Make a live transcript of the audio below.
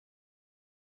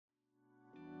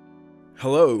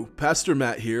Hello, Pastor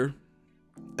Matt here.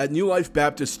 At New Life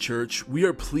Baptist Church, we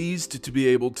are pleased to be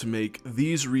able to make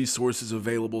these resources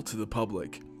available to the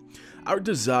public. Our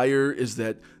desire is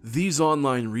that these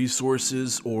online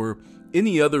resources or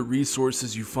any other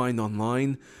resources you find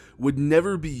online would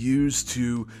never be used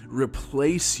to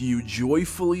replace you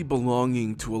joyfully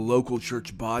belonging to a local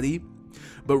church body,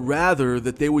 but rather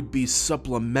that they would be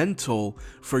supplemental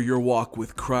for your walk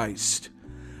with Christ.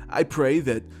 I pray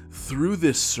that through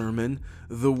this sermon,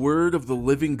 the word of the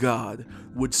living God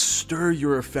would stir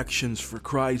your affections for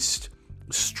Christ,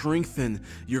 strengthen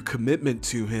your commitment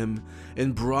to Him,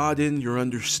 and broaden your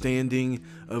understanding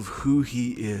of who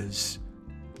He is.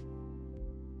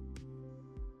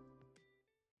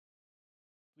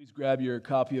 Please grab your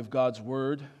copy of God's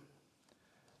Word.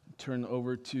 Turn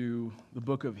over to the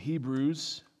book of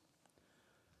Hebrews.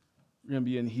 We're going to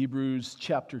be in Hebrews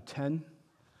chapter 10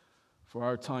 for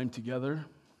our time together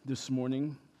this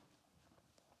morning.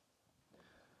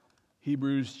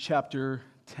 Hebrews chapter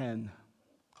 10.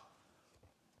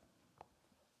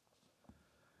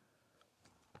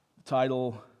 The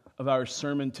title of our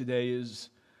sermon today is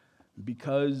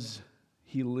Because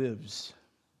He Lives.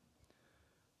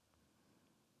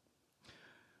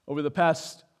 Over the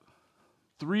past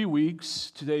 3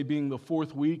 weeks, today being the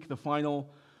fourth week, the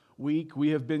final week, we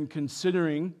have been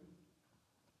considering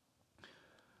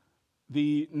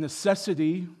the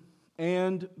necessity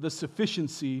and the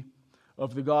sufficiency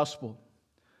of the gospel.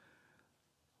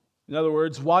 In other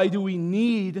words, why do we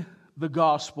need the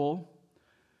gospel,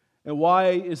 and why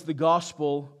is the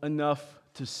gospel enough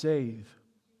to save?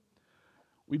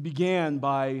 We began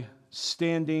by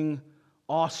standing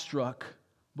awestruck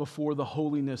before the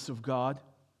holiness of God,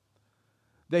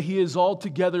 that He is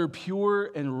altogether pure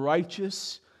and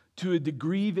righteous to a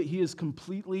degree that He is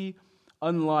completely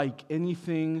unlike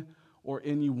anything or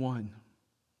anyone.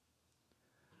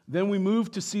 Then we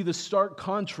move to see the stark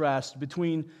contrast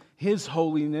between His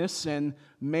holiness and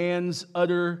man's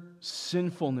utter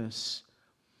sinfulness,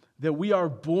 that we are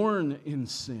born in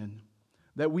sin,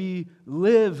 that we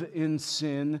live in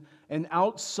sin, and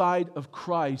outside of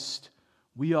Christ,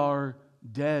 we are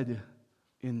dead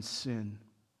in sin.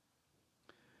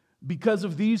 Because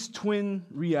of these twin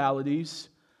realities,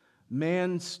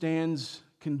 man stands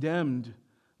condemned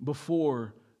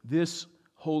before this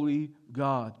holy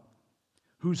God,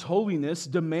 whose holiness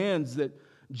demands that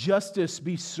justice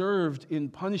be served in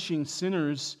punishing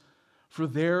sinners for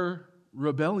their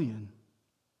rebellion.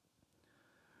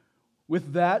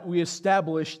 With that, we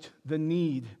established the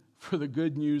need for the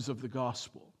good news of the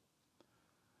gospel.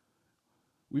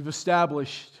 We've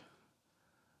established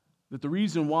that the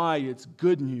reason why it's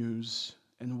good news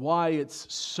and why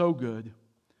it's so good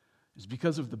is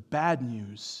because of the bad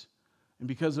news and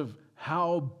because of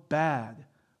how bad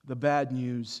the bad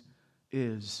news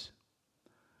is.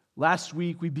 Last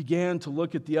week, we began to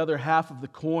look at the other half of the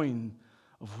coin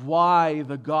of why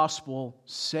the gospel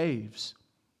saves.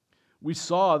 We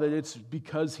saw that it's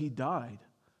because He died.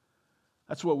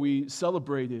 That's what we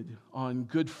celebrated on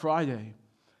Good Friday,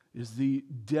 is the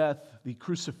death, the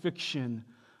crucifixion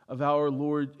of our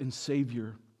Lord and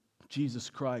Savior,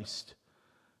 Jesus Christ.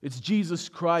 It's Jesus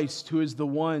Christ who is the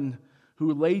one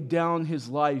who laid down His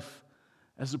life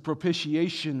as a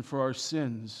propitiation for our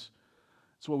sins.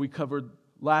 That's what we covered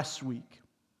last week.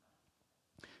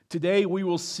 Today we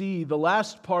will see the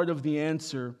last part of the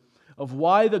answer of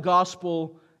why the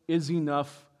gospel is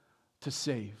enough to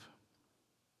save.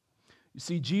 You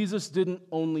see, Jesus didn't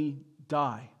only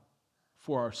die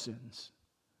for our sins.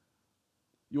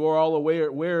 You are all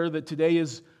aware that today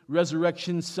is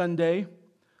Resurrection Sunday.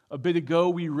 A bit ago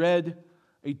we read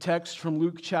a text from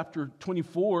Luke chapter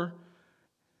 24,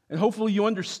 and hopefully you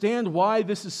understand why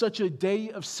this is such a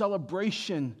day of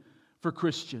celebration for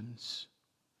Christians.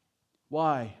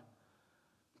 Why?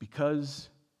 Because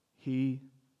He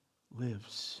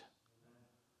lives.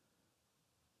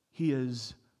 He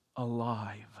is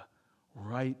alive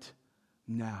right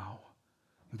now.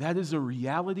 That is a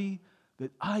reality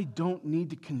that I don't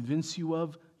need to convince you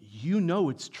of. You know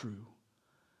it's true.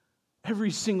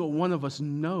 Every single one of us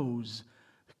knows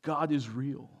that God is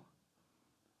real.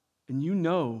 And you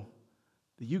know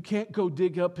that you can't go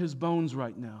dig up His bones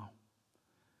right now.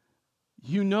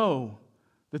 You know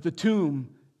that the tomb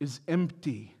is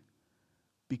empty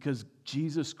because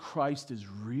Jesus Christ is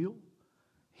real.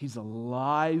 He's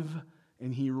alive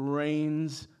and He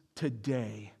reigns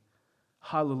today.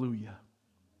 Hallelujah.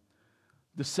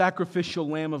 The sacrificial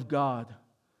Lamb of God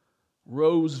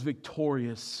rose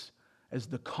victorious as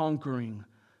the conquering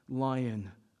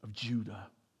Lion of Judah.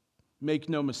 Make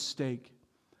no mistake,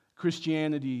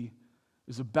 Christianity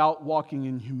is about walking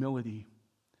in humility.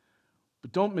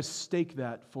 But don't mistake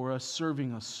that for us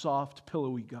serving a soft,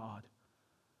 pillowy God.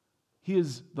 He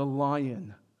is the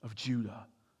Lion of Judah.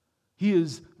 He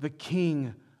is the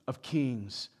King of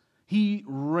Kings. He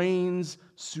reigns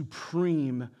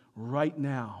supreme right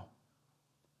now.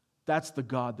 That's the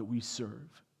God that we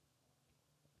serve.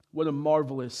 What a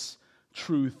marvelous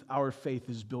truth our faith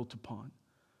is built upon.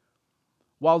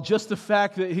 While just the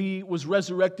fact that He was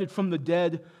resurrected from the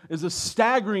dead is a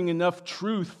staggering enough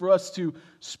truth for us to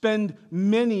spend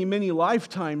many, many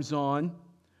lifetimes on,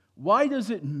 why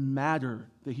does it matter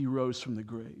that He rose from the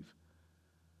grave?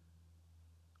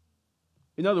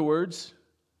 In other words,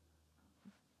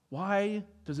 why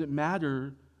does it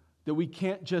matter that we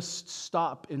can't just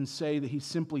stop and say that He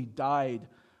simply died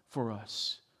for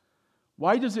us?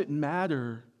 Why does it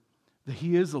matter that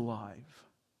He is alive?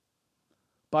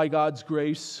 By God's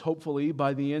grace, hopefully,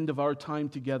 by the end of our time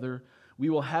together, we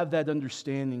will have that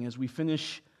understanding as we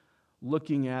finish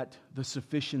looking at the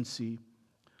sufficiency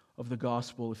of the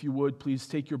gospel. If you would, please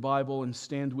take your Bible and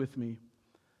stand with me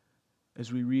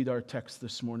as we read our text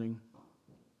this morning.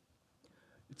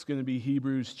 It's going to be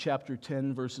Hebrews chapter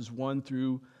 10, verses 1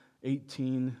 through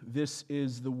 18. This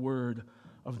is the word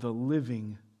of the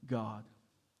living God.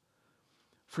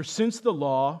 For since the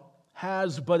law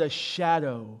has but a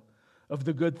shadow of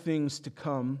the good things to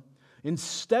come,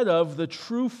 instead of the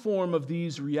true form of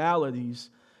these realities,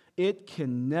 it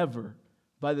can never,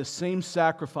 by the same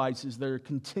sacrifices that are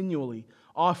continually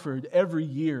offered every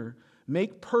year,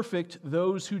 make perfect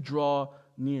those who draw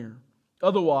near.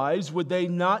 Otherwise, would they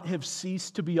not have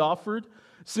ceased to be offered,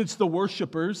 since the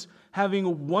worshipers,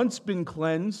 having once been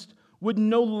cleansed, would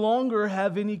no longer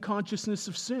have any consciousness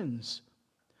of sins?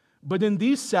 But in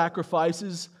these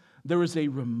sacrifices, there is a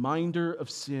reminder of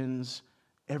sins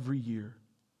every year.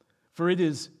 For it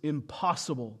is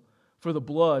impossible for the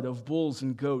blood of bulls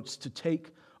and goats to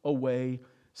take away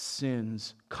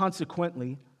sins.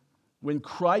 Consequently, when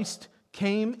Christ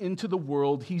came into the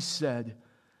world, He said,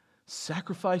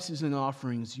 "Sacrifices and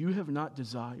offerings you have not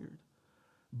desired,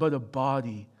 but a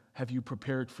body have you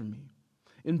prepared for me.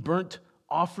 In burnt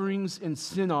offerings and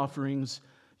sin offerings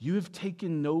you have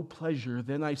taken no pleasure.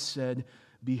 Then I said,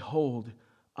 Behold,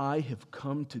 I have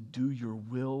come to do your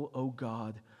will, O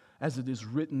God, as it is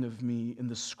written of me in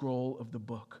the scroll of the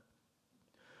book."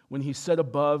 When He said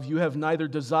above, "You have neither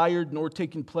desired nor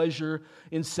taken pleasure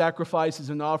in sacrifices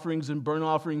and offerings and burnt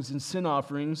offerings and sin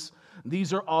offerings,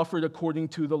 these are offered according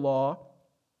to the law."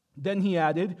 Then He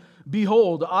added,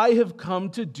 "Behold, I have come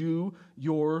to do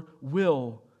your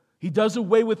will." He does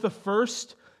away with the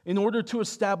first in order to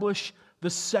establish the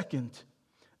second.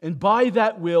 And by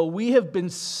that will, we have been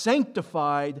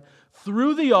sanctified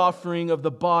through the offering of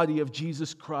the body of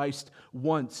Jesus Christ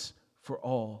once for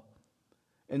all.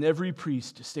 And every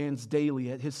priest stands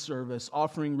daily at his service,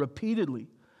 offering repeatedly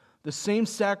the same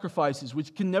sacrifices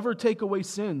which can never take away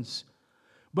sins.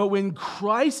 But when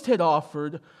Christ had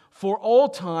offered for all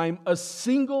time a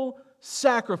single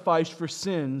sacrifice for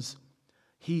sins,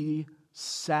 He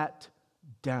sat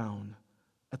down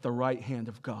at the right hand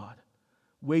of God,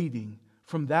 waiting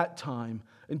from that time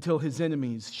until His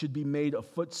enemies should be made a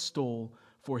footstool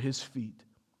for His feet.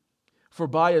 For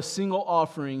by a single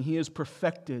offering He has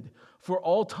perfected for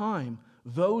all time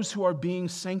those who are being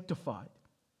sanctified.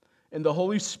 And the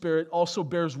Holy Spirit also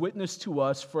bears witness to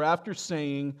us, for after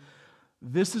saying,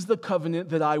 "This is the covenant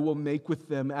that I will make with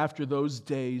them after those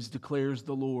days, declares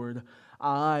the Lord.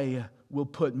 I will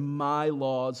put my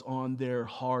laws on their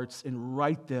hearts and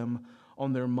write them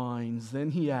on their minds."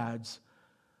 Then He adds,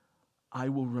 "I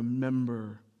will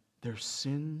remember their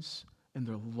sins and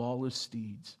their lawless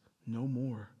deeds no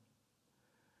more.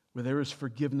 Where there is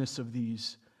forgiveness of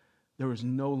these, there is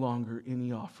no longer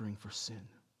any offering for sin."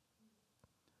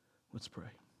 Let's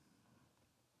pray.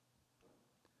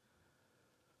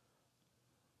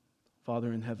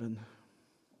 Father in heaven,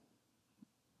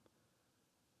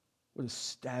 what a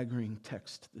staggering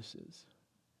text this is.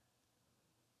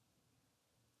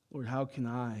 Lord, how can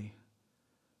I,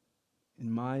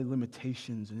 in my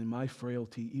limitations and in my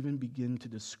frailty, even begin to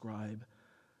describe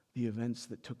the events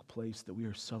that took place that we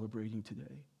are celebrating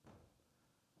today,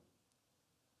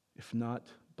 if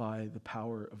not by the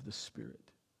power of the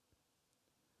Spirit?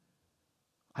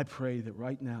 I pray that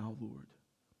right now, Lord,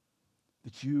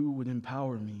 that You would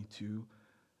empower me to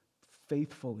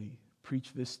faithfully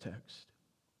preach this text.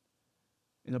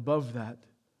 And above that,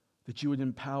 that You would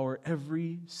empower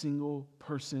every single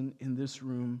person in this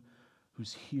room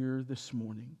who's here this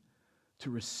morning to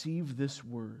receive this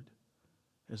word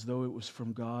as though it was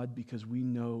from God, because we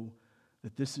know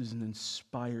that this is an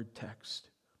inspired text.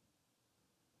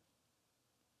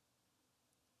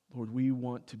 Lord, we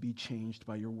want to be changed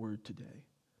by Your word today.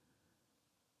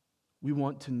 We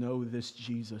want to know this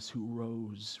Jesus who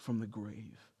rose from the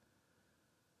grave.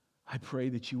 I pray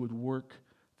that you would work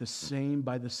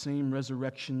by the same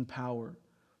resurrection power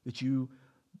that you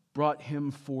brought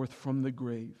him forth from the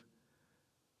grave,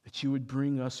 that you would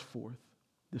bring us forth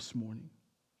this morning.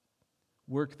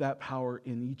 Work that power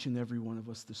in each and every one of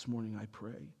us this morning, I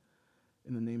pray.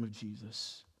 In the name of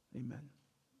Jesus, amen.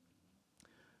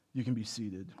 You can be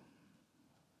seated.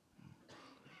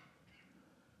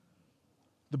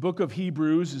 The book of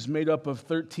Hebrews is made up of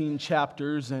 13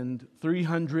 chapters and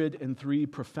 303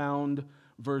 profound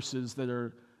verses that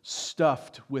are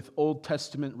stuffed with Old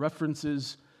Testament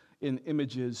references and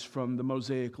images from the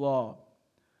Mosaic Law.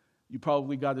 You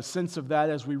probably got a sense of that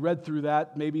as we read through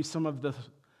that. Maybe some of the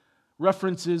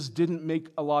references didn't make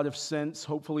a lot of sense.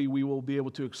 Hopefully we will be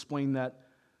able to explain that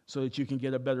so that you can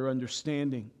get a better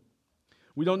understanding.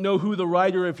 We don't know who the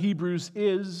writer of Hebrews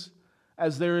is,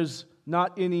 as there is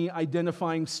not any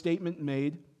identifying statement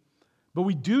made, but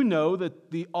we do know that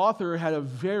the author had a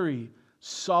very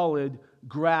solid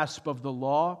grasp of the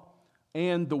law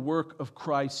and the work of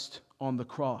Christ on the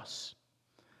cross.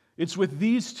 It's with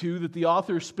these two that the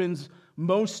author spends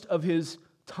most of his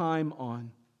time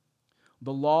on: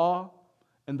 the law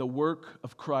and the work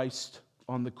of Christ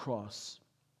on the cross.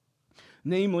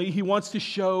 Namely, he wants to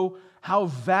show how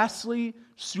vastly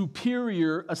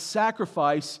superior a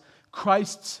sacrifice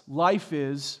Christ's life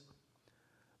is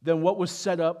than what was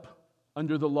set up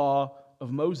under the law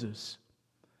of Moses.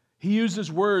 He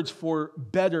uses words for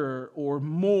better or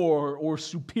more or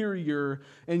superior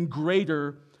and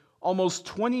greater almost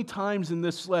 20 times in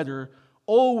this letter,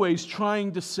 always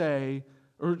trying to say,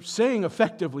 or saying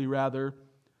effectively rather,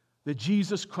 that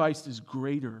Jesus Christ is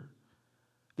greater,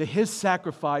 that his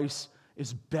sacrifice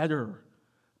is better,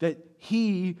 that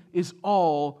he is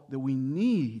all that we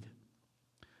need.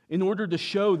 In order to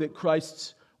show that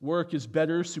Christ's work is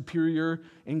better, superior,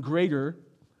 and greater,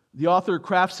 the author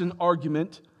crafts an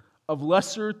argument of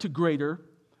lesser to greater,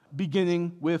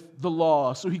 beginning with the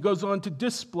law. So he goes on to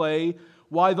display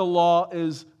why the law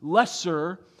is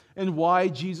lesser and why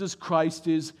Jesus Christ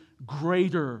is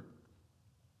greater.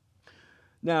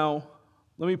 Now,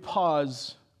 let me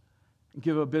pause and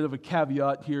give a bit of a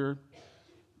caveat here.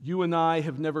 You and I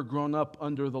have never grown up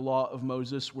under the law of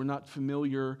Moses. We're not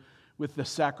familiar with the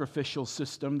sacrificial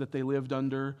system that they lived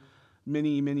under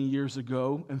many, many years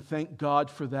ago, and thank God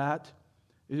for that.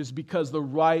 It is because the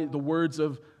words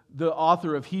of the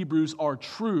author of Hebrews are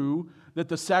true, that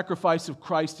the sacrifice of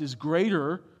Christ is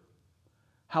greater.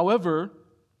 However,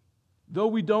 though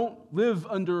we don't live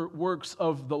under works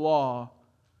of the law,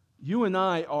 you and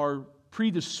I are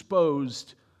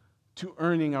predisposed to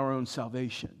earning our own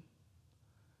salvation.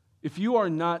 If you are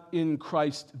not in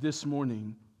Christ this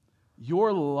morning,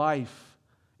 your life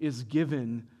is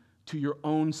given to your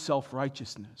own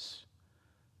self-righteousness.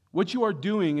 What you are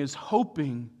doing is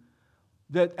hoping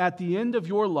that at the end of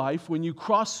your life, when you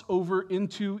cross over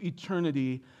into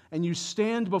eternity and you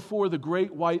stand before the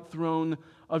great white throne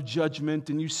of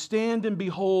judgment and you stand and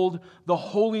behold the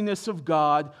holiness of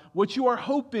God, what you are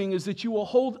hoping is that you will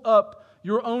hold up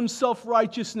your own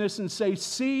self-righteousness and say,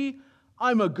 "See,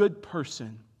 I'm a good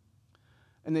person."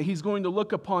 And that he's going to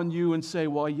look upon you and say,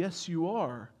 "Well, yes, you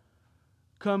are.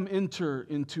 Come enter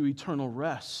into eternal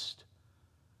rest."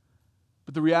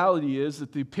 But the reality is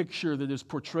that the picture that is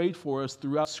portrayed for us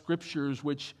throughout Scriptures,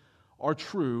 which are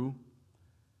true,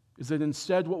 is that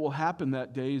instead what will happen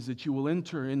that day is that you will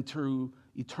enter into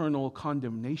eternal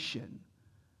condemnation.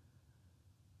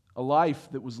 A life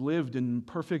that was lived in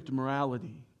perfect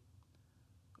morality.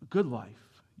 A good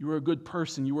life. You were a good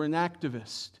person. You were an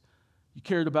activist. You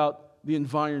cared about the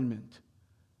environment.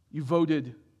 You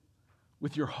voted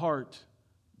with your heart.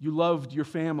 You loved your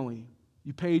family.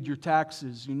 You paid your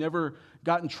taxes. You never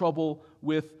got in trouble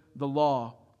with the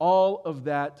law. All of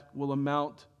that will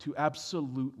amount to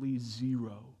absolutely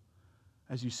zero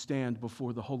as you stand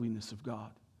before the holiness of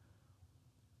God.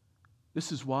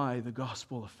 This is why the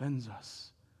gospel offends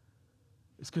us.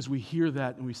 It's because we hear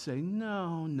that and we say,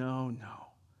 no,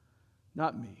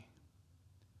 not me.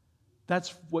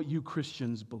 That's what you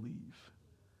Christians believe.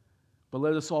 But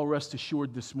let us all rest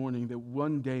assured this morning that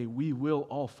one day we will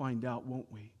all find out,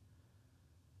 won't we?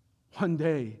 One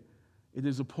day it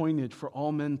is appointed for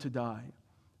all men to die.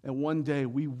 And one day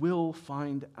we will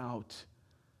find out.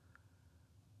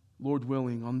 Lord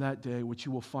willing, on that day, what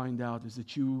you will find out is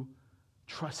that you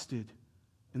trusted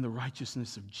in the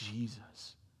righteousness of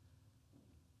Jesus.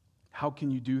 How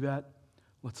can you do that?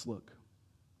 Let's look.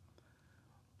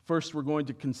 First, we're going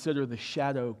to consider the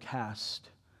shadow cast.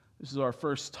 This is our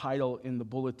first title in the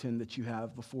bulletin that you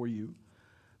have before you.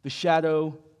 The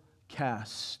shadow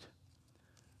cast.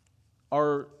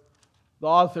 Our The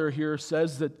author here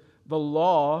says that the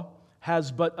law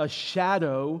has but a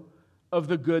shadow of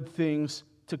the good things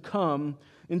to come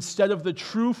instead of the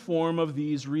true form of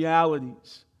these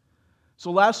realities.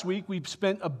 So last week we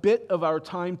spent a bit of our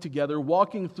time together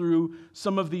walking through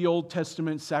some of the Old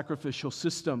Testament sacrificial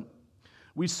system.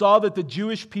 We saw that the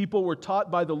Jewish people were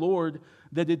taught by the Lord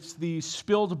that it's the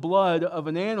spilled blood of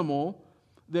an animal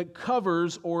that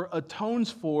covers or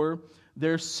atones for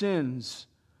their sins.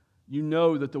 You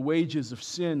know that the wages of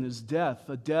sin is death.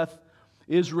 A death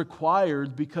is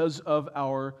required because of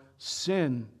our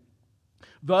sin.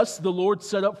 Thus, the Lord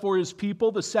set up for His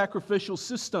people the sacrificial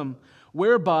system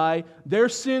whereby their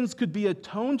sins could be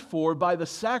atoned for by the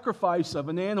sacrifice of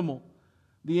an animal.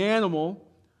 The animal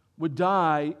would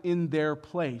die in their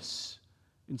place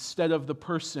instead of the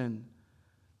person.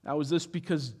 Now, is this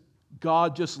because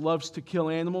God just loves to kill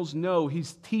animals? No,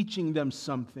 He's teaching them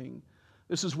something.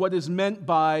 This is what is meant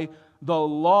by the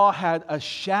law had a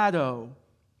shadow.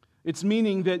 It's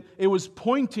meaning that it was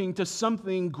pointing to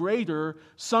something greater,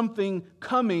 something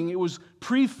coming. It was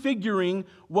prefiguring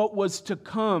what was to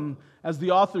come. As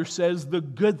the author says, the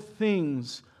good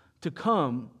things to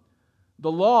come.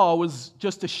 The law was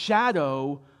just a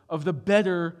shadow of the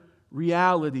better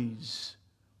realities.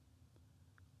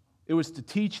 It was to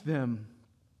teach them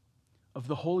of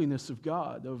the holiness of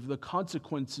God, of the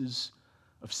consequences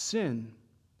of sin.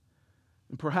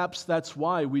 And perhaps that's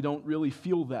why we don't really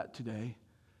feel that today.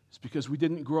 It's because we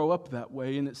didn't grow up that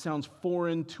way and it sounds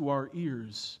foreign to our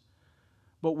ears.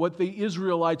 But what the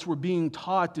Israelites were being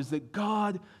taught is that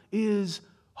God is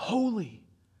holy.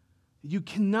 You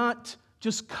cannot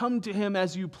just come to Him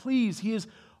as you please. He is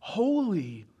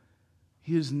holy.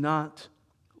 He is not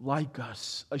like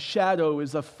us. A shadow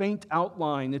is a faint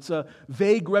outline. It's a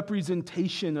vague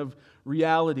representation of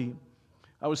reality.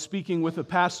 I was speaking with a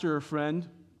pastor friend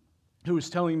who was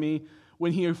telling me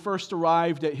when he first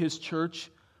arrived at his church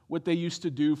what they used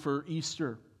to do for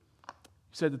Easter. He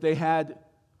said that they had,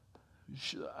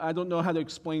 I don't know how to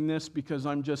explain this because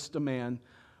I'm just a man,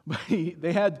 but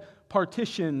they had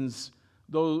partitions,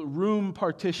 those room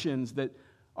partitions that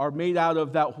are made out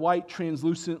of that white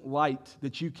translucent light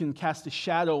that you can cast a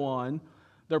shadow on.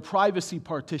 They're privacy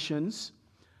partitions,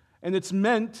 and it's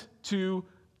meant to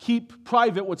keep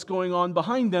private what's going on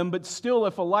behind them, but still,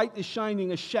 if a light is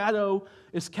shining, a shadow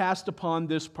is cast upon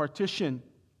this partition.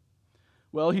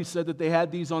 Well, he said that they had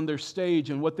these on their stage,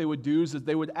 and what they would do is that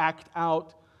they would act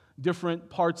out different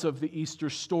parts of the Easter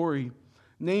story.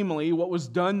 Namely, what was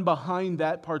done behind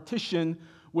that partition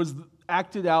was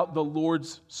acted out the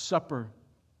Lord's Supper.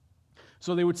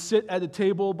 So they would sit at a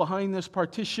table behind this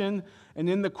partition, and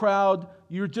in the crowd,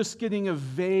 you're just getting a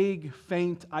vague,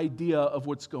 faint idea of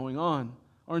what's going on,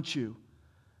 aren't you?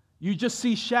 You just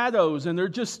see shadows, and they're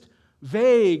just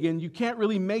vague, and you can't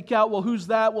really make out, well, who's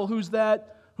that? Well, who's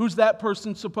that? Who's that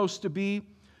person supposed to be?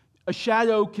 A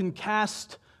shadow can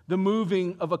cast the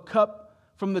moving of a cup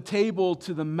from the table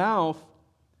to the mouth,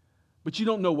 but you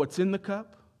don't know what's in the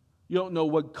cup. You don't know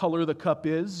what color the cup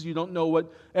is. You don't know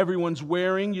what everyone's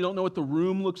wearing. You don't know what the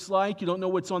room looks like. You don't know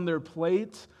what's on their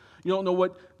plate. You don't know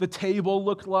what the table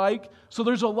looked like. So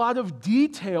there's a lot of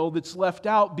detail that's left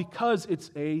out because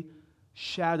it's a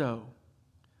shadow.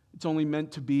 It's only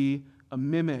meant to be a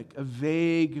mimic, a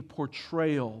vague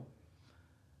portrayal.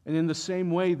 And in the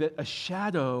same way that a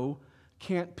shadow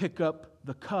can't pick up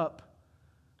the cup,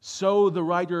 so the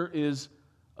writer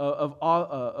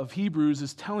of Hebrews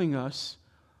is telling us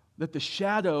that the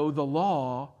shadow, the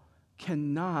law,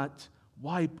 cannot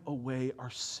wipe away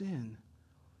our sin.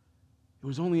 It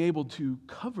was only able to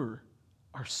cover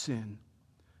our sin.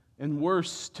 And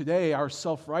worse, today, our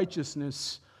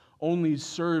self-righteousness only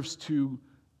serves to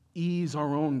ease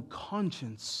our own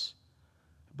conscience,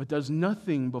 but does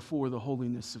nothing before the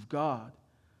holiness of God.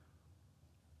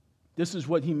 This is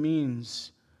what he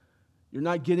means. You're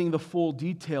not getting the full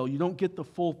detail. You don't get the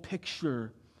full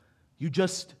picture. You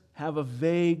just have a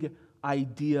vague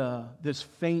idea, this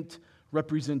faint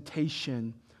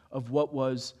representation of what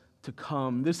was to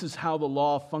come. This is how the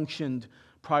law functioned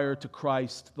prior to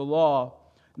Christ. The law,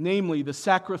 namely the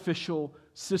sacrificial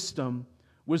system,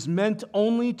 was meant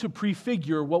only to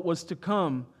prefigure what was to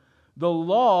come. The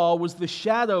law was the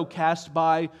shadow cast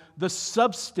by the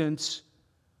substance,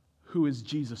 who is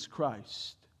Jesus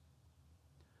Christ.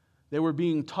 They were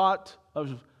being taught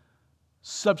of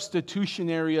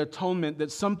substitutionary atonement,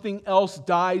 that something else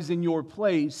dies in your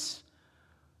place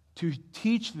to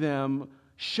teach them,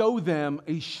 show them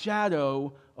a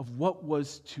shadow of what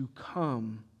was to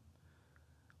come.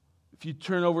 If you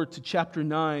turn over to chapter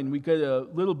 9, we get a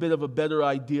little bit of a better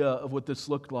idea of what this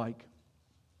looked like.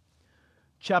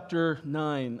 Chapter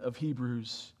 9 of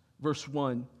Hebrews, verse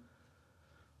 1.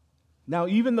 Now,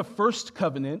 even the first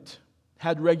covenant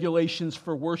had regulations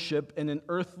for worship in an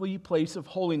earthly place of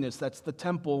holiness. That's the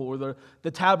temple or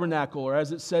the tabernacle, or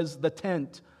as it says, the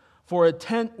tent. For a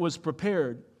tent was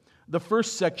prepared. The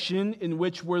first section, in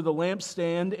which were the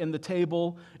lampstand and the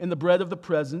table and the bread of the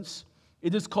presence,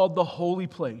 it is called the holy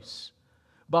place.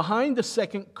 Behind the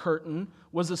second curtain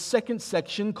was a second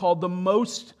section called the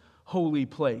most holy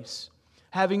place,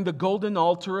 having the golden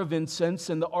altar of incense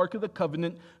and the ark of the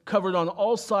covenant covered on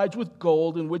all sides with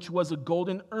gold, in which was a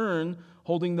golden urn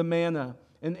holding the manna,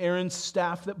 and Aaron's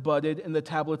staff that budded, and the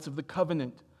tablets of the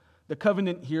covenant. The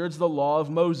covenant here is the law of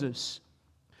Moses.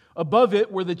 Above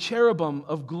it were the cherubim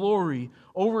of glory,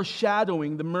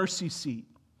 overshadowing the mercy seat.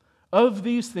 Of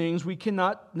these things we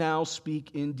cannot now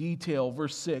speak in detail.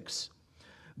 Verse 6.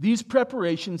 These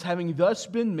preparations having thus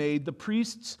been made, the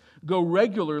priests go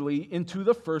regularly into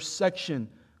the first section,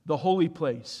 the holy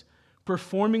place,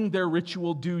 performing their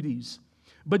ritual duties.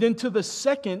 But into the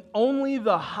second, only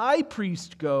the high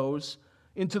priest goes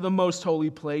into the most holy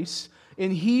place,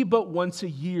 and he but once a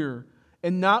year,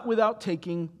 and not without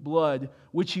taking blood,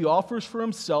 which he offers for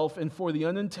himself and for the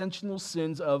unintentional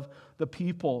sins of the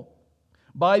people.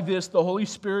 By this, the Holy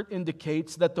Spirit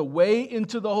indicates that the way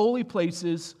into the holy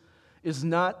places is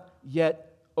not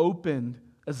yet opened,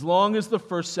 as long as the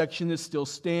first section is still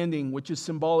standing, which is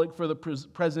symbolic for the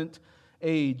present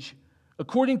age.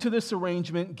 According to this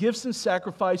arrangement, gifts and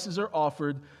sacrifices are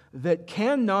offered that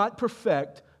cannot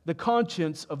perfect the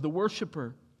conscience of the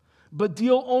worshiper, but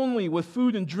deal only with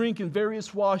food and drink and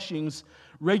various washings,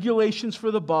 regulations for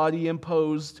the body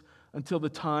imposed until the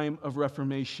time of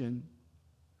Reformation.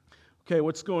 Okay,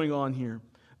 what's going on here?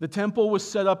 The temple was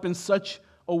set up in such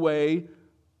a way,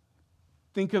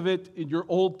 think of it in your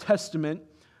Old Testament,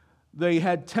 they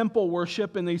had temple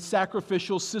worship and a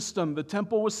sacrificial system. The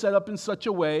temple was set up in such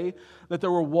a way that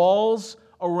there were walls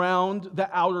around the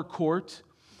outer court,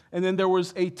 and then there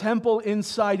was a temple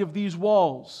inside of these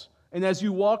walls. And as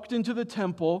you walked into the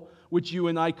temple, which you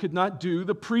and I could not do,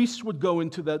 the priest would go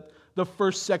into the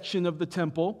first section of the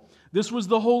temple. This was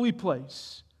the holy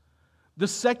place. The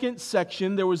second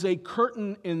section, there was a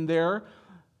curtain in there.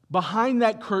 Behind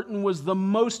that curtain was the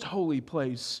most holy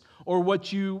place, or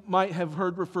what you might have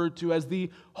heard referred to as the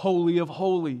Holy of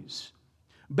Holies.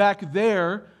 Back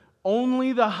there,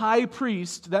 only the high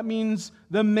priest, that means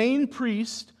the main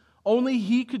priest, only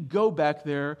he could go back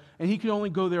there, and he could only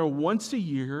go there once a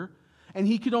year, and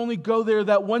he could only go there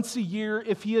that once a year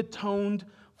if he atoned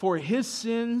for his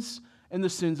sins and the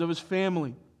sins of his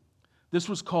family. This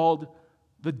was called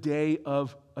the Day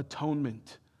of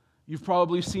Atonement. You've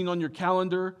probably seen on your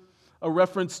calendar a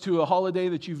reference to a holiday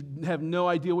that you have no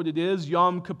idea what it is,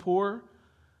 Yom Kippur.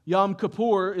 Yom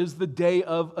Kippur is the Day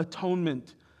of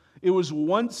Atonement. It was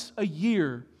once a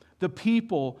year the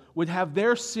people would have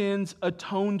their sins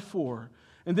atoned for.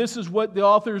 And this is what the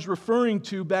author is referring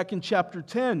to back in chapter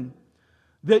 10.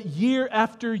 That year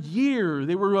after year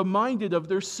they were reminded of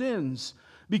their sins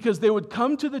because they would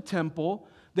come to the temple.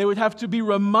 They would have to be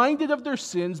reminded of their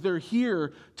sins. They're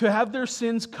here to have their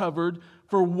sins covered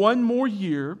for one more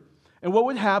year. And what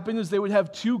would happen is they would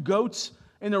have 2 goats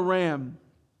and a ram.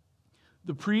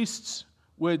 The priests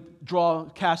would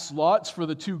cast lots for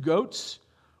the 2 goats.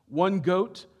 1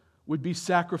 goat would be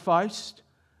sacrificed,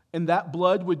 and that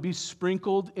blood would be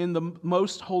sprinkled in the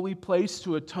most holy place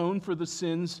to atone for the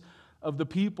sins of the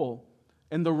people.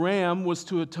 And the ram was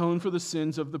to atone for the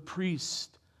sins of the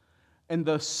priest. And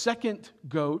the second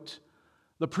goat,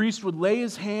 the priest would lay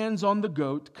his hands on the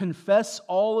goat, confess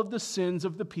all of the sins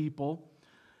of the people,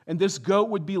 and this goat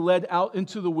would be led out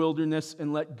into the wilderness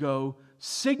and let go,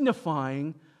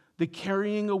 signifying the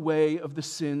carrying away of the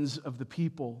sins of the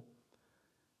people.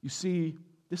 You see,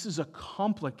 this is a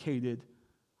complicated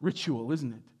ritual,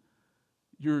 isn't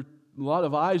it? A lot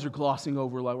of eyes are glossing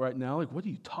over right now. Like, what are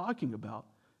you talking about?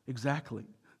 Exactly.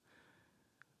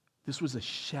 This was a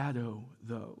shadow,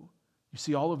 though. You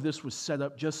see, all of this was set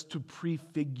up just to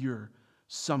prefigure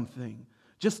something,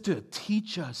 just to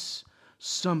teach us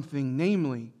something,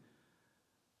 namely,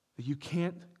 that you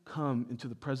can't come into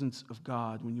the presence of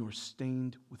God when you are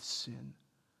stained with sin.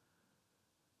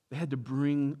 They had to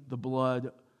bring the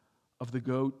blood of the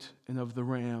goat and of the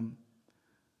ram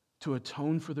to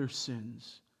atone for their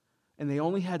sins. And they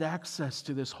only had access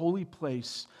to this holy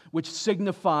place, which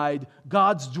signified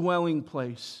God's dwelling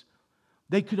place.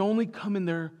 They could only come in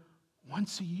there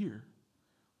once a year.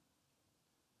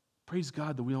 Praise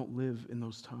God that we don't live in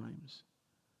those times.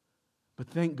 But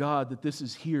thank God that this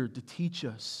is here to teach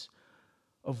us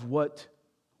of what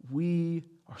we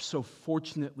are so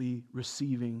fortunately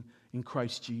receiving in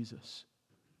Christ Jesus.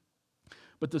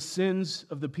 But the sins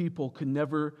of the people could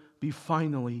never be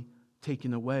finally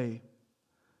taken away.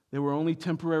 They were only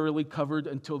temporarily covered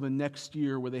until the next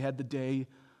year where they had the Day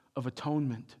of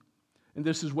Atonement. And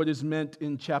this is what is meant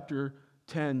in chapter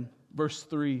 10, verse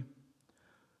 2.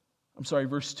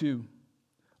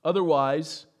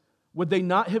 Otherwise, would they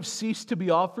not have ceased to be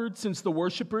offered, since the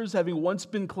worshipers, having once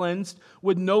been cleansed,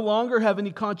 would no longer have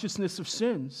any consciousness of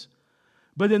sins?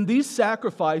 But in these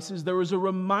sacrifices there is a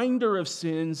reminder of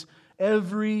sins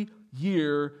every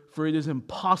year, for it is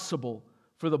impossible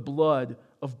for the blood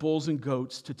of bulls and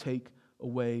goats to take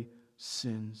away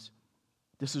sins.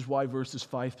 This is why verses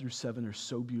 5 through 7 are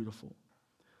so beautiful.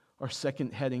 Our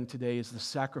second heading today is the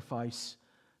sacrifice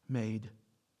made.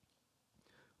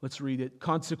 Let's read it.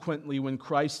 Consequently, when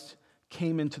Christ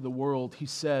came into the world, he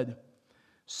said,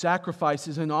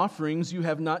 "Sacrifices and offerings you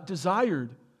have not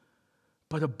desired,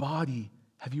 but a body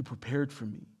have you prepared for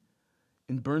me.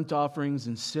 In burnt offerings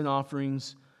and sin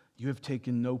offerings you have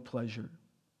taken no pleasure."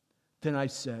 Then I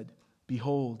said,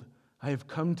 "Behold, I have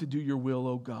come to do your will,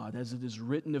 O God, as it is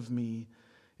written of me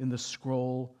in the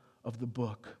scroll of the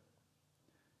book."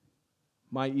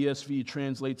 My ESV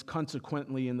translates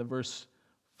consequently in the verse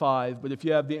 5, but if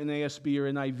you have the NASB or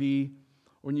NIV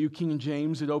or New King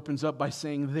James, it opens up by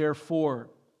saying, "Therefore."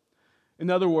 In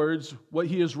other words, what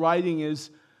he is writing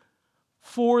is,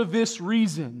 for this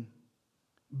reason,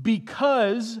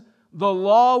 because the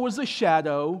law was a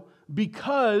shadow,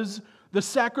 because the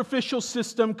sacrificial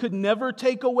system could never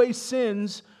take away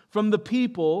sins from the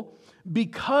people,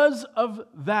 because of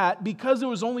that, because it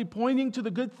was only pointing to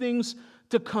the good things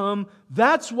to come,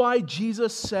 that's why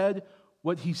Jesus said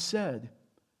what he said.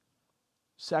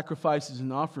 Sacrifices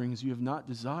and offerings you have not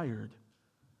desired.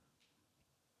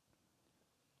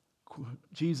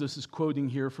 Jesus is quoting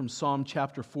here from Psalm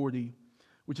chapter 40,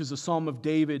 which is a psalm of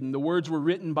David, and the words were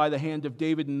written by the hand of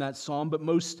David in that psalm, but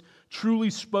most truly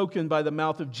spoken by the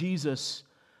mouth of Jesus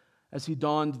as he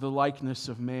donned the likeness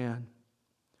of man.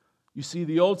 You see,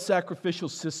 the old sacrificial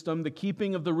system, the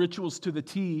keeping of the rituals to the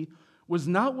T, was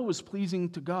not what was pleasing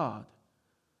to God.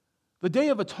 The Day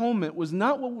of Atonement was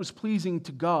not what was pleasing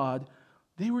to God.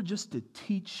 They were just to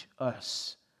teach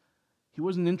us. He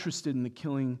wasn't interested in the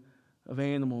killing of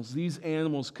animals. These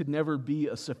animals could never be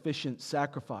a sufficient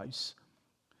sacrifice.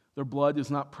 Their blood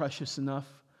is not precious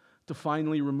enough to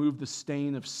finally remove the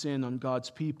stain of sin on God's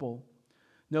people.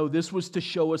 No, this was to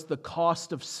show us the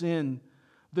cost of sin,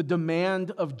 the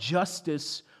demand of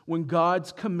justice when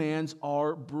God's commands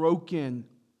are broken.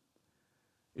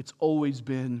 It's always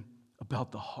been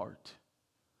about the heart.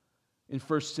 In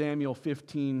 1 Samuel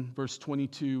 15, verse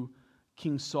 22,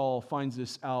 King Saul finds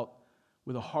this out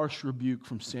with a harsh rebuke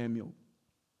from Samuel.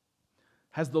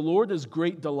 "Has the Lord as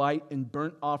great delight in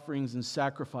burnt offerings and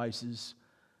sacrifices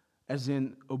as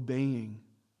in obeying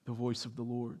the voice of the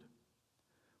Lord?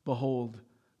 Behold,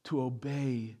 to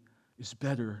obey is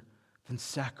better than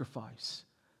sacrifice,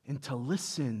 and to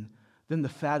listen than the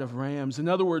fat of rams." In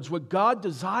other words, what God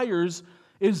desires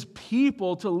is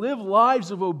people to live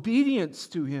lives of obedience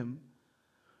to Him.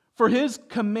 For His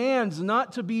commands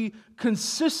not to be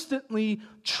consistently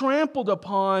trampled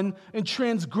upon and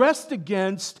transgressed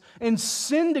against and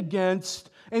sinned against,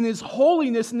 and His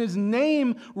holiness and His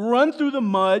name run through the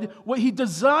mud. What He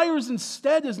desires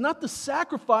instead is not the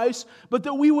sacrifice, but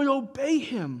that we would obey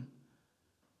Him.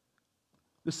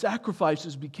 The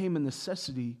sacrifices became a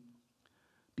necessity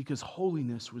because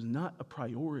holiness was not a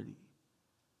priority.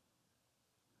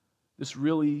 This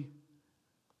really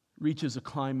reaches a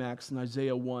climax in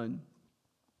Isaiah 1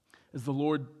 as the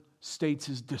Lord states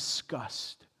His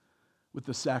disgust with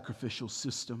the sacrificial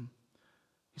system.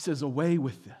 He says, "Away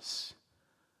with this."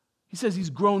 He says He's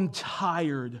grown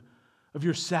tired of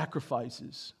your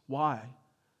sacrifices. Why?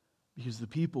 Because the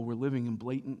people were living in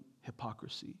blatant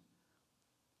hypocrisy.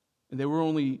 And they were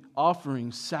only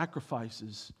offering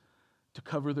sacrifices to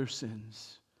cover their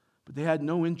sins. But they had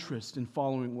no interest in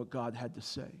following what God had to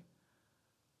say.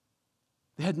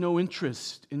 They had no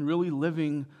interest in really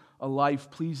living a life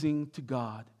pleasing to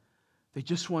God. They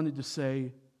just wanted to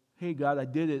say, "Hey God, I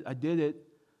did it.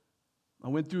 I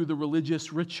went through the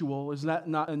religious ritual. Is that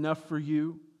not enough for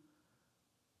you?"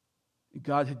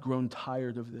 God had grown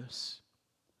tired of this.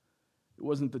 It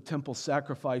wasn't the temple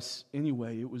sacrifice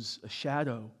anyway. It was a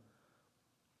shadow.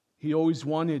 He always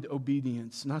wanted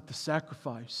obedience, not the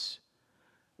sacrifice.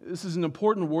 This is an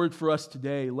important word for us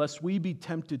today, lest we be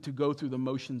tempted to go through the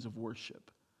motions of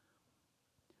worship.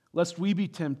 Lest we be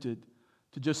tempted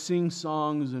to just sing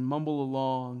songs and mumble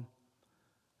along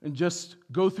and just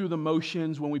go through the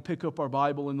motions when we pick up our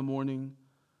Bible in the morning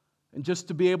and just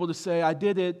to be able to say, "I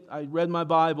did it, I read my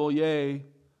Bible, yay.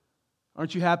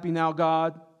 Aren't you happy now,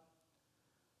 God?"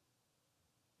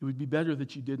 It would be better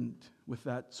that you didn't with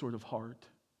that sort of heart.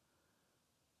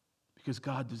 Because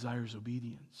God desires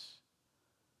obedience.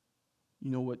 You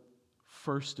know what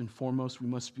first and foremost we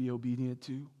must be obedient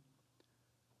to?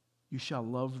 You shall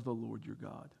love the Lord your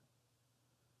God.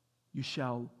 You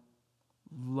shall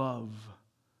love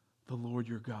the Lord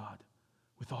your God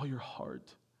with all your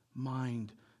heart,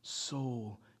 mind,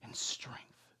 soul, and strength.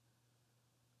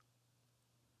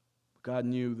 God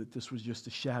knew that this was just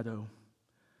a shadow,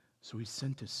 so He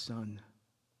sent His Son.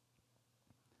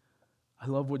 I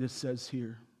love what it says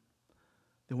here,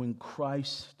 that when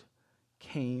Christ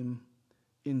came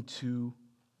into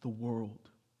the world,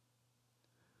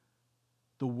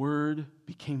 the Word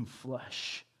became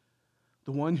flesh.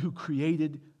 The one who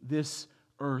created this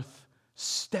earth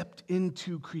stepped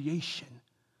into creation.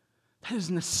 That is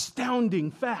an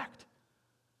astounding fact.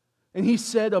 And He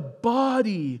said, "A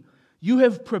body you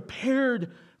have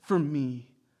prepared for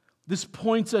me." This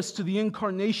points us to the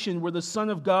incarnation where the Son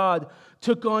of God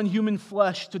took on human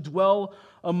flesh to dwell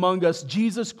among us.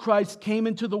 Jesus Christ came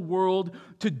into the world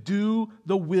to do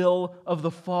the will of the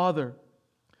Father.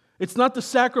 It's not the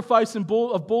sacrifice of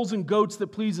bulls and goats that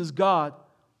pleases God.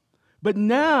 But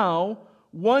now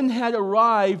one had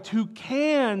arrived who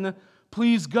can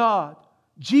please God,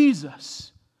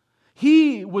 Jesus.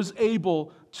 He was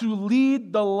able to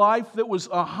lead the life that was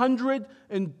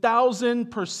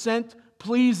 100,000%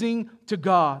 pleasing to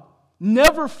God.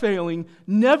 Never failing,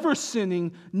 never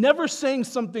sinning, never saying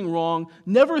something wrong,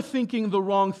 never thinking the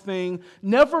wrong thing,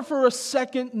 never for a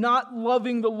second not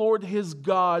loving the Lord his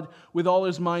God with all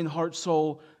his mind, heart,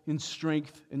 soul, and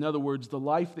strength. In other words, the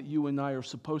life that you and I are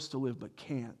supposed to live but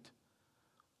can't.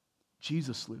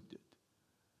 Jesus lived it.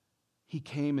 He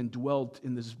came and dwelt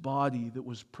in this body that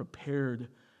was prepared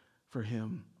for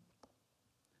him.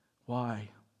 Why?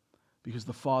 Because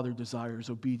the Father desires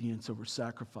obedience over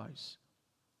sacrifice.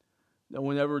 No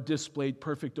one ever displayed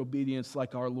perfect obedience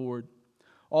like our Lord.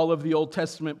 All of the Old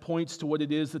Testament points to what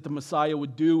it is that the Messiah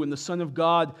would do, and the Son of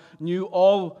God knew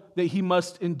all that he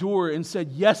must endure and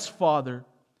said, "Yes, Father."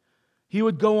 He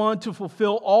would go on to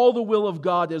fulfill all the will of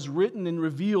God as written and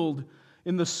revealed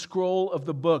in the scroll of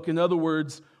the book. In other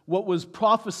words, what was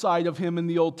prophesied of him in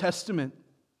the Old Testament.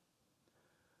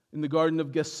 In the Garden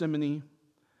of Gethsemane,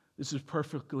 this is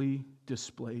perfectly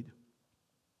displayed.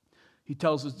 He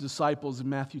tells his disciples in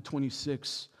Matthew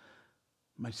 26,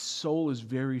 "My soul is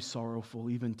very sorrowful,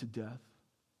 even to death."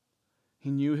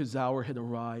 He knew his hour had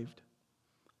arrived.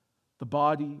 The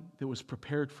body that was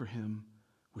prepared for him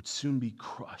would soon be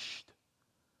crushed.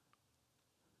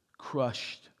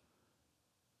 Crushed,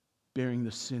 bearing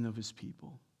the sin of his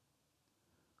people.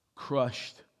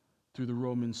 Crushed through the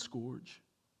Roman scourge.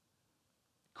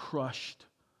 Crushed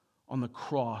on the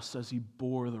cross as he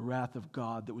bore the wrath of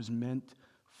God that was meant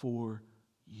for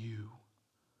you.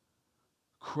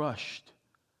 Crushed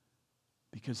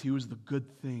because he was the good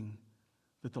thing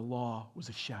that the law was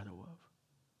a shadow of.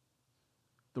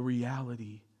 The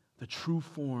reality, the true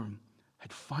form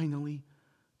had finally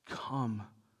come.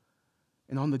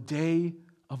 And on the day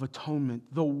of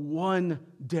atonement, the one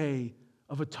day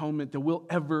of atonement that we'll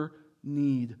ever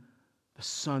need, the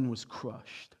Son was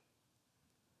crushed.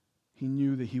 He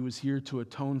knew that he was here to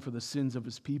atone for the sins of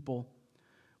his people,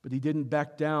 but he didn't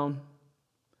back down.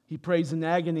 He prays in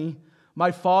agony,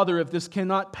 "My Father, if this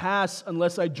cannot pass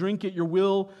unless I drink it, your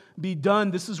will be done."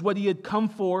 This is what he had come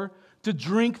for, to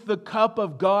drink the cup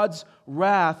of God's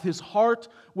wrath. His heart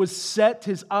was set,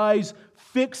 his eyes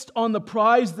fixed on the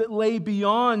prize that lay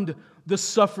beyond the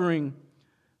suffering.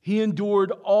 He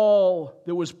endured all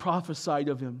that was prophesied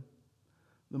of him.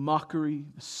 The mockery,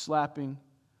 the slapping,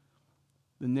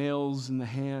 the nails in the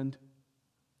hand,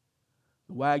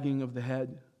 the wagging of the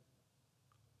head,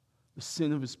 the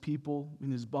sin of his people in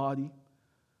his body,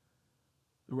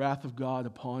 the wrath of God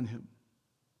upon him.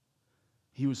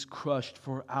 He was crushed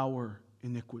for our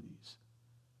iniquities.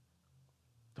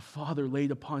 The Father laid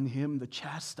upon him the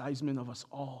chastisement of us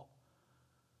all.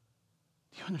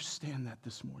 Do you understand that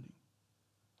this morning?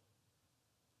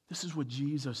 This is what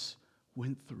Jesus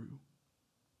went through.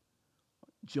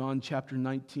 John chapter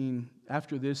 19,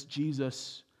 after this,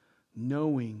 Jesus,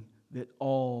 knowing that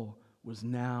all was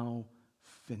now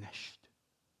finished,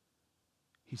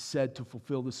 he said to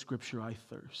fulfill the scripture, "I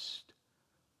thirst."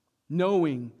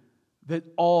 Knowing that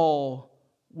all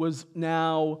was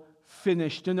now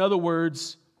finished. In other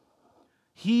words,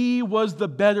 he was the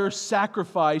better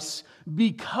sacrifice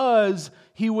because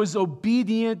he was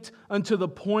obedient unto the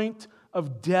point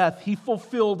of death. He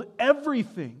fulfilled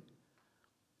everything.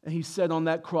 And he said on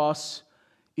that cross,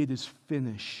 "It is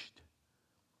finished.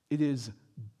 It is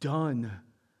done."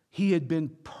 He had been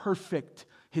perfect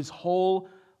his whole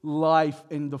life,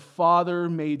 and the Father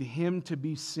made him to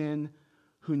be sin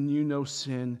who knew no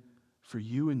sin for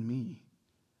you and me.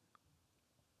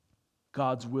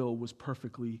 God's will was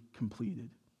perfectly completed.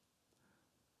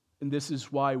 And this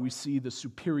is why we see the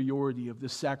superiority of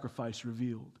this sacrifice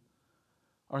revealed.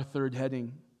 Our third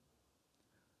heading,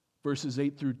 verses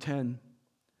 8 through 10.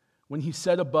 When he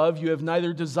said above, you have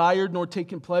neither desired nor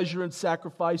taken pleasure in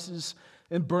sacrifices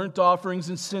and burnt offerings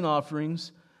and sin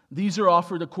offerings. These are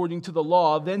offered according to the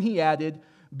law. Then he added,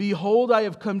 behold, I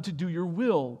have come to do your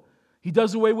will. He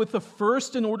does away with the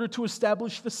first in order to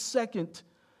establish the second.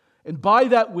 And by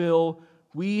that will,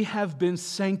 we have been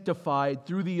sanctified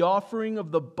through the offering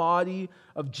of the body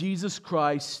of Jesus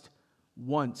Christ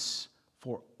once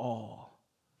for all.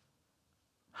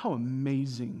 How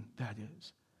amazing that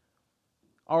is.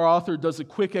 Our author does a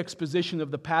quick exposition of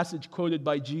the passage quoted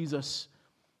by Jesus.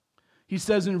 He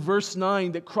says in verse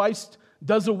 9 that Christ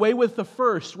does away with the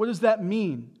first. What does that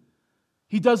mean?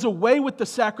 He does away with the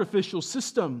sacrificial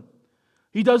system.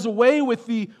 He does away with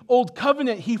the old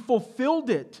covenant. He fulfilled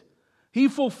it. He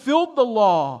fulfilled the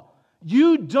law.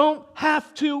 You don't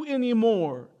have to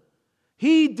anymore.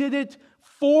 He did it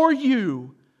for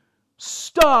you.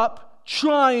 Stop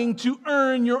trying to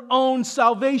earn your own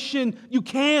salvation. You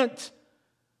can't.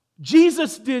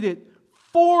 Jesus did it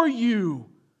for you.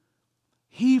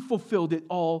 He fulfilled it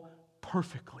all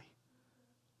perfectly.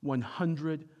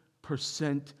 100%.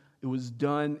 It was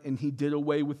done, and He did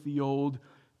away with the old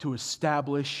to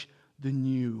establish the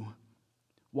new.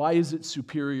 Why is it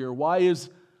superior? Why is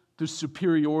the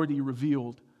superiority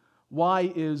revealed?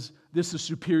 Why is this a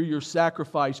superior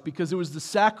sacrifice? Because it was the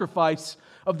sacrifice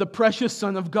of the precious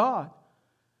Son of God.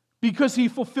 Because He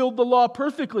fulfilled the law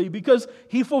perfectly. Because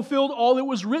He fulfilled all that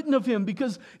was written of Him.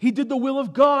 Because He did the will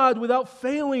of God without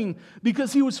failing.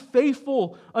 Because He was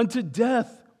faithful unto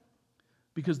death.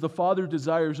 Because the Father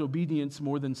desires obedience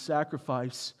more than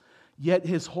sacrifice. Yet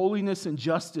His holiness and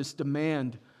justice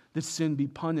demand that sin be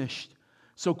punished.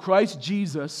 So Christ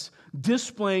Jesus,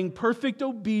 displaying perfect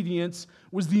obedience,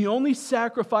 was the only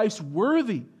sacrifice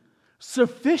worthy,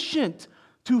 sufficient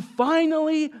to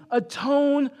finally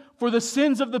atone for the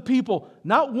sins of the people.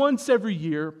 Not once every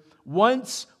year,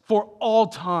 once for all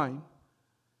time.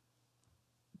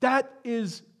 That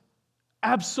is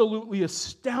absolutely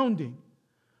astounding.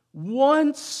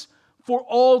 Once for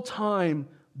all time,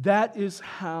 that is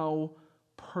how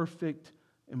perfect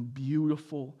and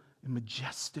beautiful and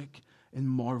majestic and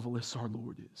marvelous our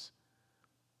Lord is.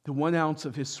 The 1 ounce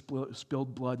of His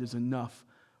spilled blood is enough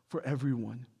for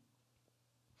everyone.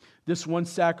 This one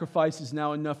sacrifice is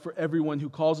now enough for everyone who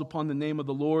calls upon the name of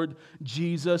the Lord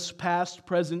Jesus, past,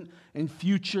 present, and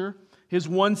future. His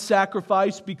one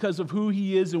sacrifice, because of who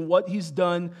He is and what He's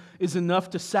done, is enough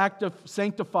to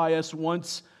sanctify us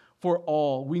once for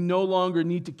all. We no longer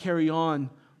need to carry on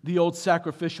the old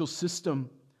sacrificial system.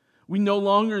 We no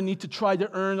longer need to try to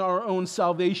earn our own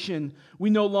salvation. We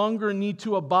no longer need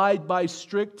to abide by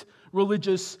strict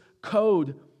religious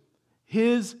code.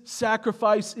 His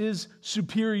sacrifice is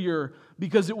superior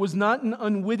because it was not an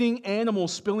unwitting animal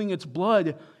spilling its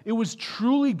blood. It was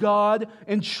truly God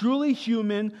and truly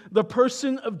human, the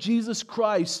person of Jesus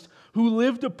Christ, who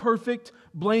lived a perfect,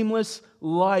 blameless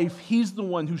life. He's the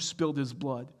one who spilled His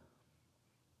blood.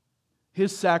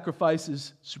 His sacrifice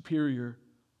is superior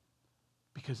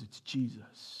because it's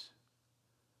Jesus.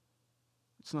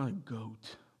 It's not a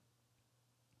goat.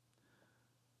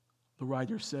 The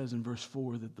writer says in verse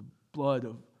 4 that the blood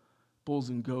of bulls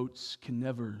and goats can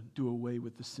never do away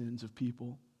with the sins of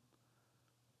people.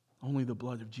 Only the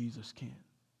blood of Jesus can.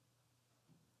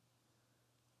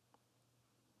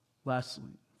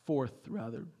 Fourth,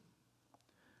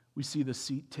 we see the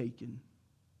seat taken.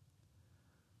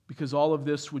 Because all of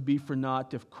this would be for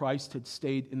naught if Christ had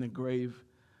stayed in the grave.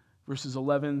 Verses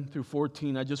 11 through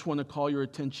 14, I just want to call your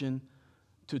attention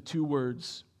to 2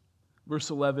 words. Verse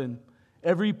 11,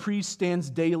 every priest stands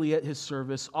daily at his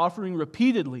service, offering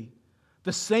repeatedly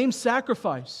the same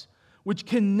sacrifice, which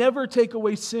can never take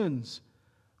away sins.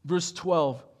 Verse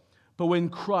 12, but when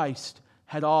Christ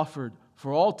had offered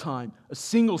for all time a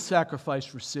single sacrifice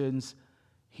for sins,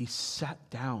 He sat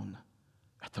down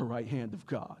at the right hand of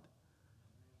God.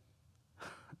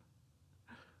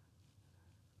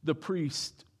 The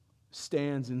priest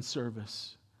stands in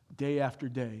service day after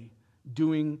day,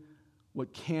 doing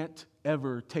what can't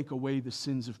ever take away the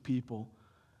sins of people.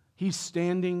 He's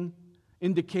standing,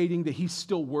 indicating that He's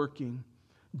still working.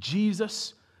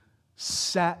 Jesus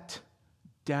sat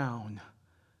down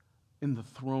in the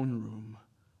throne room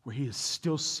where He is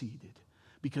still seated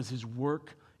because His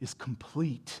work is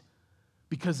complete,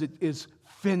 because it is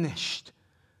finished.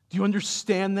 Do you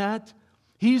understand that?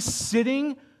 He's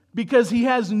sitting because He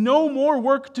has no more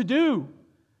work to do.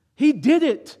 He did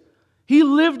it. He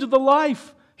lived the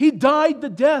life. He died the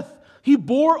death. He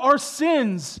bore our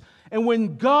sins. And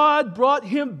when God brought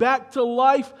him back to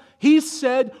life, he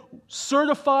said,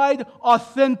 certified,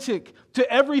 authentic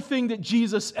to everything that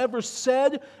Jesus ever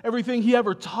said, everything he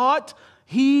ever taught.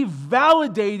 He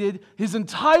validated his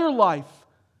entire life.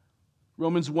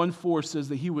 Romans 1:4 says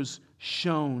that he was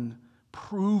shown,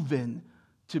 proven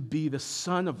to be the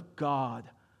Son of God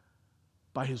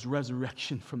by his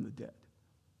resurrection from the dead.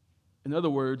 In other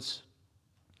words,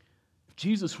 if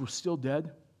Jesus were still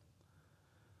dead,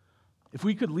 if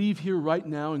we could leave here right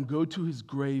now and go to his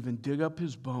grave and dig up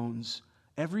his bones,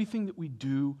 everything that we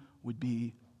do would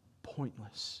be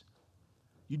pointless.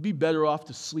 You'd be better off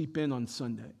to sleep in on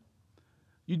Sunday.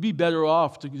 You'd be better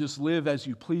off to just live as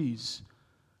you please.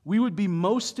 We would be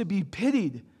most to be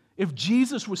pitied if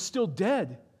Jesus was still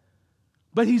dead.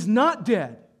 But he's not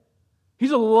dead.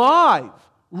 He's alive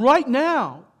right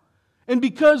now. And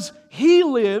because he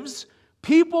lives,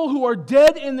 people who are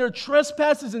dead in their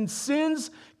trespasses and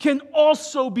sins can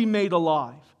also be made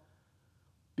alive.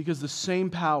 Because the same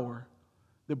power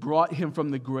that brought him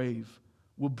from the grave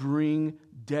will bring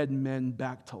dead men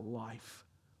back to life.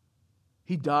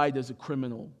 He died as a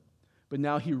criminal, but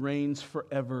now he reigns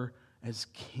forever as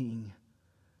king,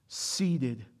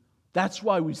 seated. That's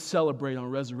why we celebrate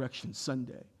on Resurrection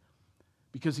Sunday,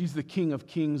 because he's the King of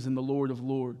Kings and the Lord of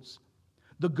Lords.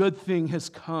 The good thing has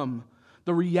come.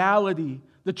 The reality,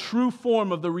 the true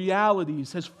form of the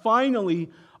realities has finally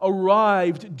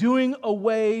arrived, doing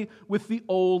away with the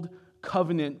old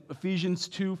covenant. Ephesians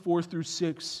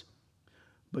 2:4-6.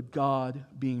 But God,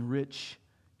 being rich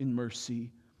in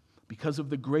mercy, because of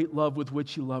the great love with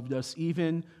which he loved us,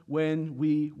 even when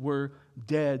we were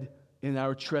dead in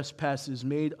our trespasses,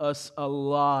 made us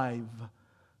alive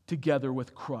together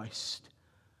with Christ.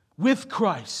 With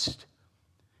Christ.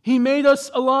 He made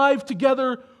us alive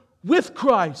together with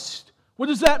Christ. What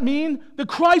does that mean? That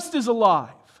Christ is alive.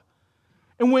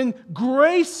 And when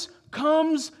grace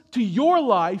comes to your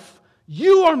life,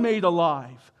 you are made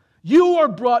alive. You are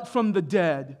brought from the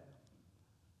dead.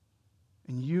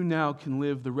 And you now can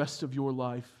live the rest of your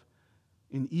life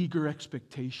in eager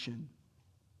expectation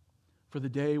for the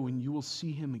day when you will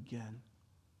see him again.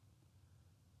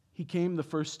 He came the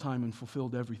first time and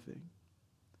fulfilled everything.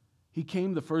 He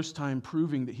came the first time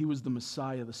proving that he was the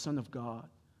Messiah, the Son of God.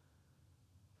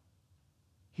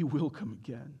 He will come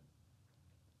again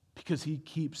because he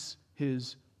keeps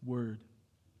his word.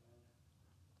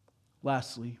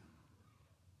 Lastly,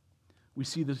 we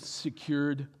see the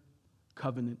secured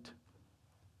covenant.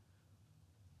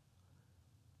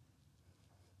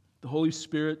 The Holy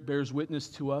Spirit bears witness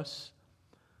to us,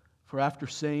 for after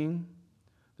saying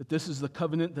that this is the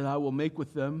covenant that I will make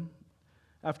with them,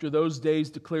 after those days,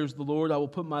 declares the Lord, I will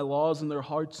put my laws in their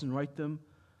hearts and write them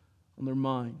on their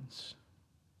minds.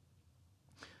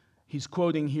 He's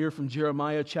quoting here from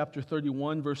Jeremiah chapter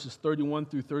 31, verses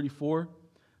 31-34,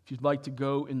 if you'd like to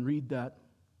go and read that.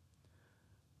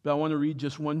 But I want to read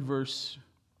just one verse.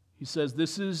 He says,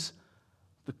 this is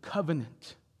the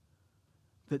covenant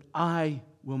that I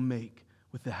will make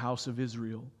with the house of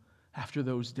Israel after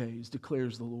those days,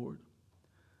 declares the Lord.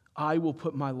 I will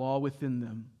put my law within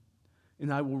them,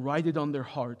 and I will write it on their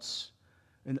hearts,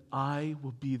 and I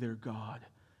will be their God,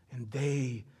 and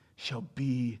they shall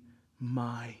be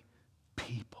my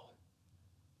people.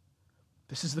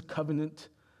 This is the covenant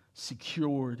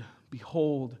secured.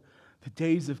 Behold, the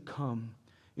days have come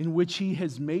in which he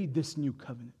has made this new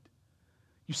covenant.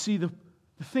 You see, the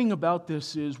thing about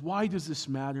this is, why does this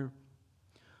matter?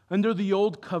 Under the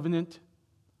old covenant,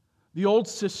 the old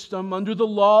system, under the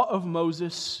law of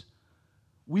Moses,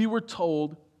 we were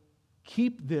told,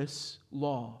 keep this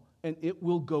law and it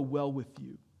will go well with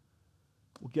you.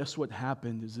 Well, guess what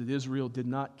happened is that Israel did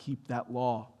not keep that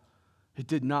law. It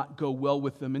did not go well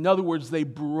with them. In other words, they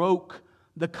broke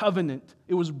the covenant.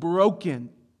 It was broken.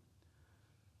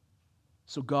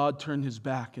 So God turned his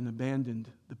back and abandoned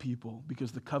the people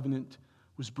because the covenant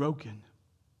was broken.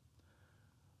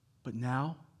 But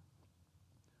now,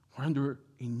 we're under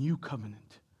a new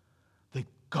covenant that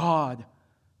God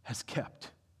has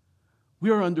kept. We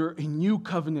are under a new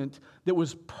covenant that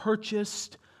was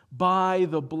purchased by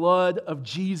the blood of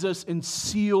Jesus and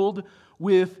sealed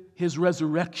with his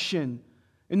resurrection.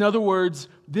 In other words,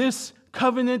 this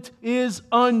covenant is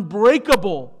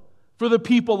unbreakable for the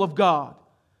people of God.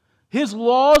 His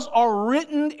laws are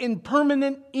written in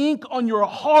permanent ink on your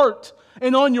heart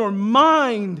and on your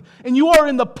mind, and you are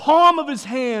in the palm of his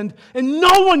hand, and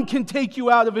no one can take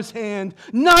you out of his hand,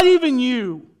 not even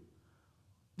you.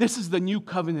 This is the new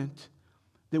covenant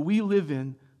that we live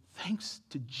in thanks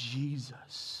to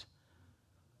Jesus.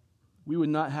 We would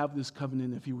not have this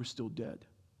covenant if he were still dead.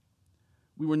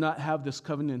 We would not have this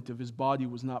covenant if his body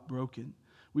was not broken.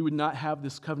 We would not have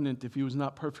this covenant if he was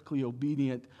not perfectly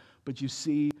obedient. But you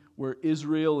see, where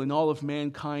Israel and all of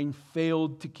mankind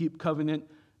failed to keep covenant,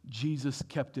 Jesus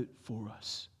kept it for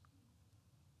us.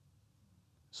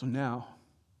 So now,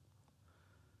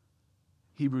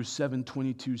 Hebrews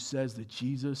 7:22 says that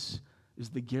Jesus is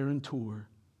the guarantor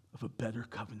of a better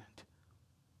covenant.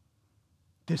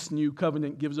 This new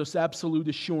covenant gives us absolute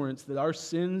assurance that our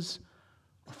sins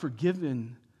are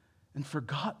forgiven and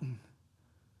forgotten.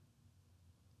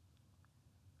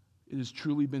 It has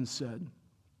truly been said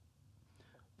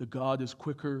that God is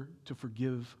quicker to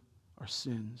forgive our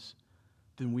sins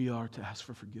than we are to ask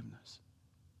for forgiveness.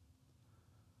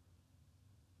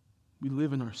 We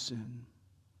live in our sin.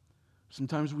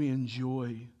 Sometimes we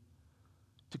enjoy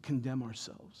to condemn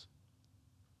ourselves.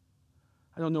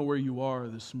 I don't know where you are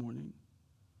this morning.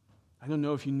 I don't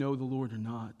know if you know the Lord or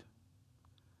not.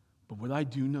 But what I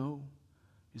do know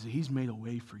is that He's made a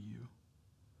way for you.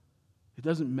 It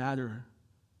doesn't matter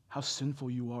how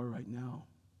sinful you are right now.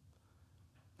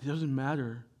 It doesn't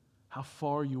matter how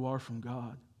far you are from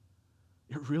God.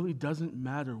 It really doesn't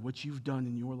matter what you've done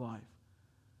in your life.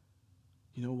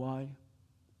 You know why?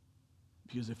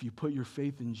 Because if you put your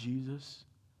faith in Jesus,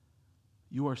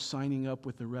 you are signing up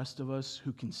with the rest of us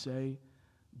who can say,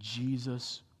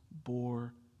 Jesus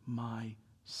bore my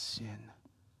sin.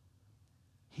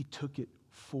 He took it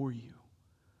for you.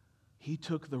 He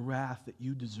took the wrath that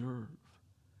you deserve.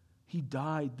 He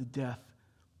died the death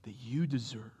that you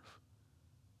deserve.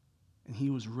 And He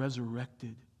was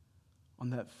resurrected on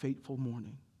that fateful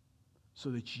morning so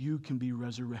that you can be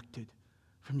resurrected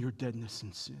from your deadness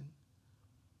in sin.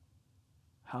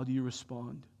 How do you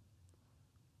respond?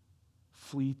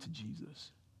 Flee to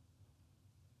Jesus.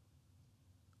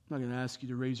 I'm not going to ask you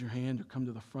to raise your hand or come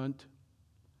to the front.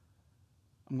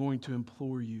 I'm going to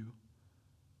implore you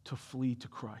to flee to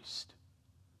Christ.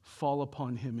 Fall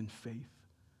upon Him in faith.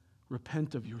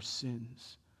 Repent of your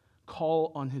sins.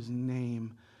 Call on His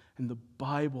name. And the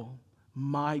Bible,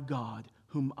 my God,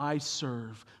 whom I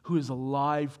serve, who is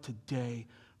alive today,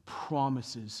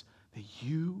 promises that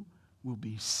you will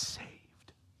be saved.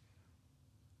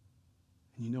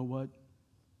 And you know what?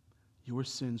 Your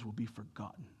sins will be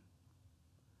forgotten.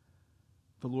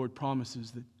 The Lord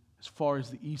promises that as far as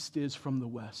the east is from the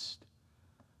west,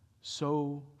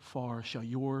 so far shall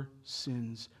your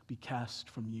sins be cast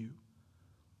from you.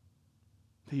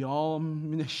 The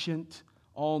omniscient,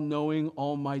 all-knowing,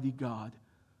 almighty God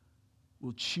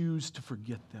will choose to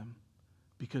forget them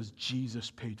because Jesus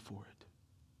paid for it.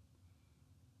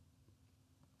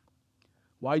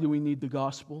 Why do we need the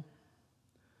gospel?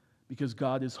 Because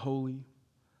God is holy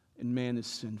and man is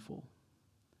sinful.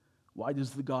 Why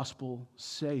does the gospel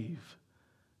save?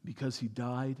 Because He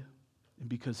died and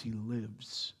because He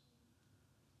lives.